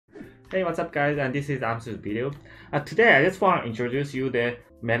Hey, what's up guys, and this is aMSa's video. Today I just want to introduce you the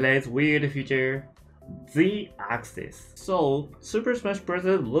Melee's weird feature, Z-axis. So Super Smash Bros.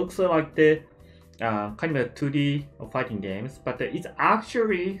 Looks like the kind of a 2D fighting games, but it's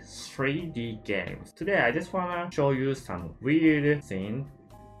actually 3D games. Today I just want to show you some weird thing,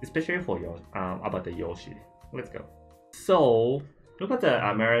 especially for about the Yoshi. Let's go. So look at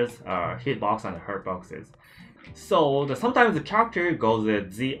the mirrors, hitbox and hurt boxes. So sometimes the character goes the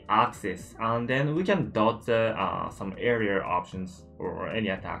Z-axis, and then we can dot the some area options or any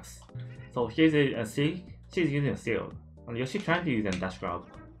attacks. So here's a see, she's using shield, and Yoshi trying to use a dash grab.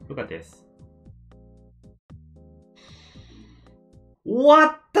 Look at this.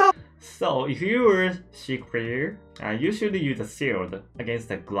 What the? So if you were Sheik player, you should use a shield against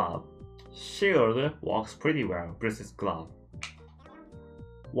the glove. Shield works pretty well versus glove.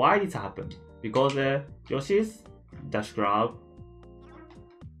 Why this happened? Because Yoshi's dash grab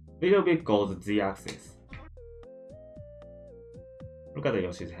little bit goes Z-axis. Look at the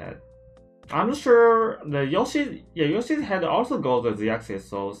Yoshi's head. I'm sure the Yoshi's head also goes to Z-axis,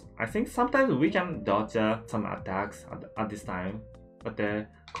 so I think sometimes we can dodge some attacks at this time. But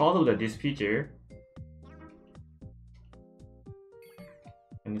because of this feature,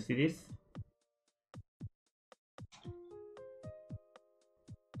 can you see this?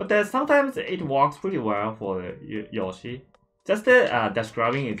 But sometimes it works pretty well for Yoshi. Just the dash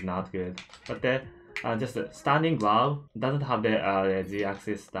grabbing is not good. But just the standing glove doesn't have the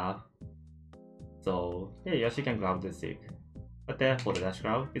Z-axis stuff. So yeah, Yoshi can grab the stick. But for the dash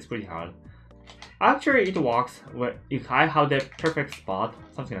grab, it's pretty hard. Actually, it works if I have the perfect spot,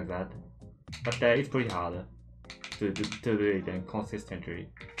 something like that. But it's pretty hard to do it consistently.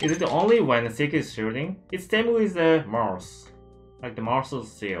 Is it only when the stick is shooting? It's same with the mouse. Like the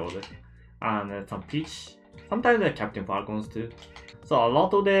Marcel's shield and some Peach, sometimes the Captain Falcons too. So a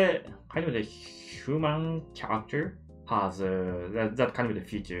lot of the kind of the human character has that kind of the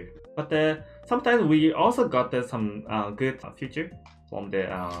feature. But sometimes we also got some good feature from the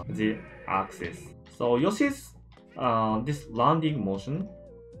Z-axis. So Yoshi's this landing motion,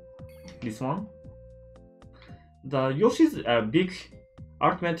 this one, the Yoshi's big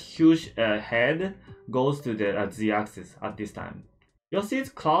ultimate huge head goes to the Z-axis at this time. Yoshi's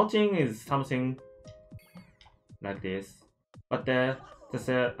crouching is something like this, but just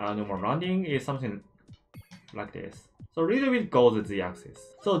normal landing is something like this. So little bit goes to Z-axis.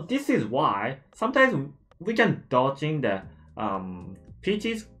 So this is why sometimes we can dodging the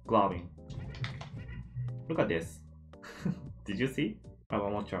Peach's gloving. Look at this. Did you see?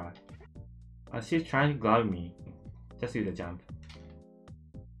 One more try. She's trying to glove me. Just use the jump.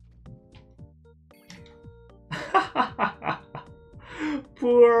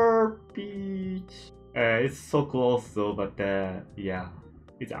 Poor Peach. It's so close though, but yeah,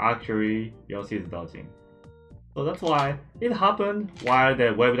 it's actually Yoshi's dodging. So that's why it happened while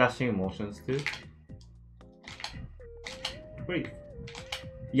the wave dashing motions too. Wait.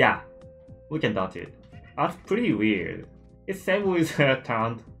 Yeah, we can dodge it. That's pretty weird. It's same with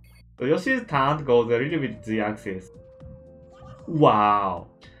taunt. So Yoshi's taunt goes a little bit Z-axis. Wow.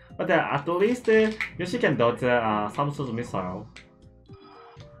 But at least Yoshi can dodge some sort of missile.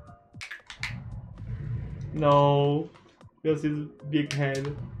 No, Yoshi's big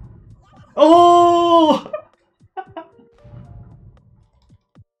head. Oh!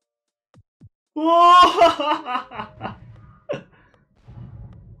 Whoa!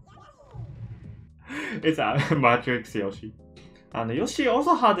 It's a Matrix Yoshi. And Yoshi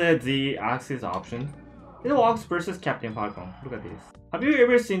also had the axis option. It works versus Captain Falcon. Look at this. Have you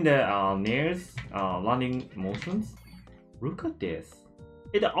ever seen the Nair's landing motions? Look at this.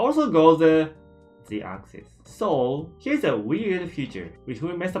 It also goes the axis. So here's a weird feature. If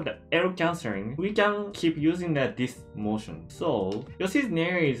we mess up the error cancelling, we can keep using this motion. So Yoshi's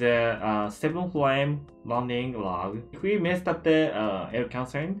Nair is a 7 frame landing log. If we messed up the error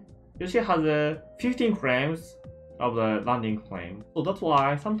cancelling, Yoshi has 15 frames of the landing frame. So that's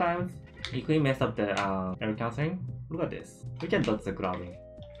why sometimes if we mess up the error cancelling, look at this. We can dodge the grabbing.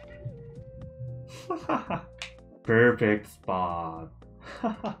 Perfect spot.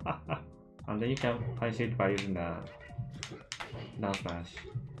 And then you can punish it by using the down smash.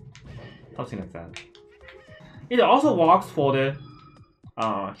 Something like that. It also works for the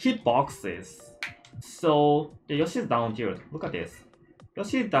hitboxes. So the Yoshi's down tilt. Look at this.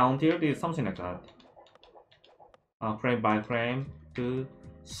 Yoshi's down tilt is something like that. Frame by frame. 2,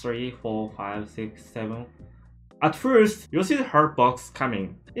 3, 4, 5, 6, 7. At first, Yoshi's hurt box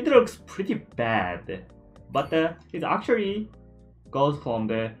coming. It looks pretty bad. But it actually goes from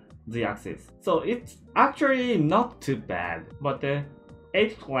the Z-axis. So it's actually not too bad, but the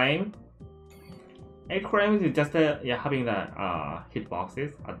 8 frame 8 frames is just yeah, having the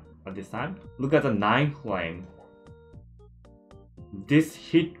hitboxes at this time. Look at the 9 frame. This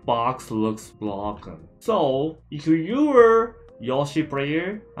hitbox looks broken. So if you were Yoshi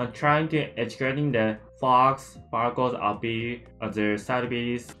player and trying to educating the Fox, Sparkles, Uppy, other side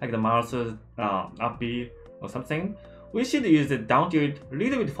Bs, like the mouse Uppy or something, we should use the down tilt a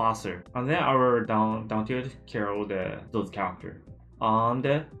little bit faster, and then our down tilt kill those characters.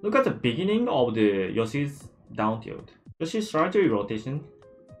 And look at the beginning of the Yoshi's down tilt. Yoshi starts rotation.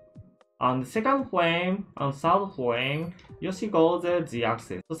 On the second frame and third frame, Yoshi goes the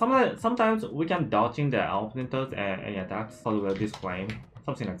Z-axis. So sometimes we can dodging the opponent's any attacks follow this frame,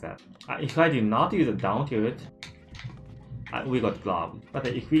 something like that. If I did not use a down tilt, we got gloved. But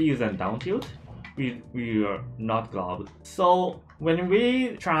if we use a down tilt, we are not gloved. So when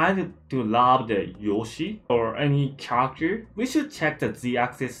we try to lob the Yoshi or any character, we should check the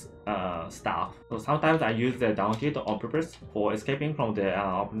Z-axis stuff. So sometimes I use the down tilt on purpose for escaping from the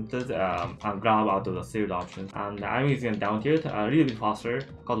opponent's and grab out of the sealed options. And I'm using down tilt a little bit faster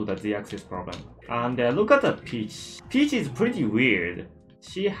because of the Z-axis problem. And look at the Peach. Peach is pretty weird.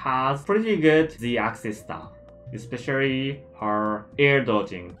 She has pretty good Z-axis stuff, especially her air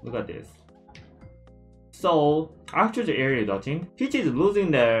dodging. Look at this. So after the air dodging, Peach is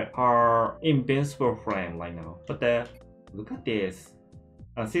losing her invincible frame right now. But look at this.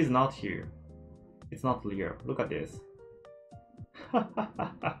 She's not here. It's not clear. Look at this.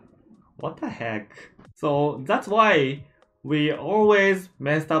 What the heck? So that's why we always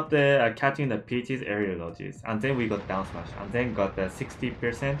messed up the catching the Peach's aerial dodges, and then we got down smash, and then got the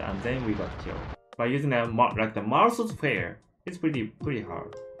 60%, and then we got killed by using the Marsu's Fair. It's pretty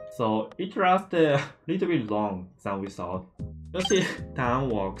hard. So it lasts a little bit long than we thought. Yoshi down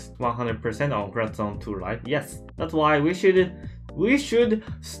works 100% on Flat Zone 2, right? Yes. That's why we should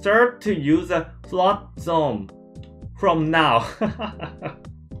start to use a Flat Zone from now.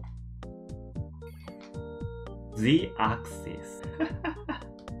 Z-axis.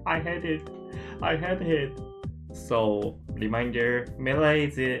 I hate it. I hate it. So reminder, Melee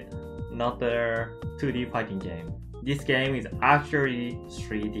is not a 2D fighting game. This game is actually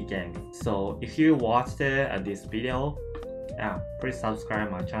 3D game. So if you watched this video, please subscribe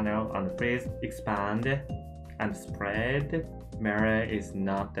my channel and please expand and spread. Melee is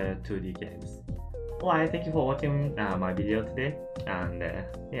not 2D games. Well, thank you for watching my video today, and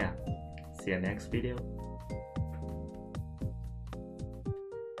yeah, see you next video.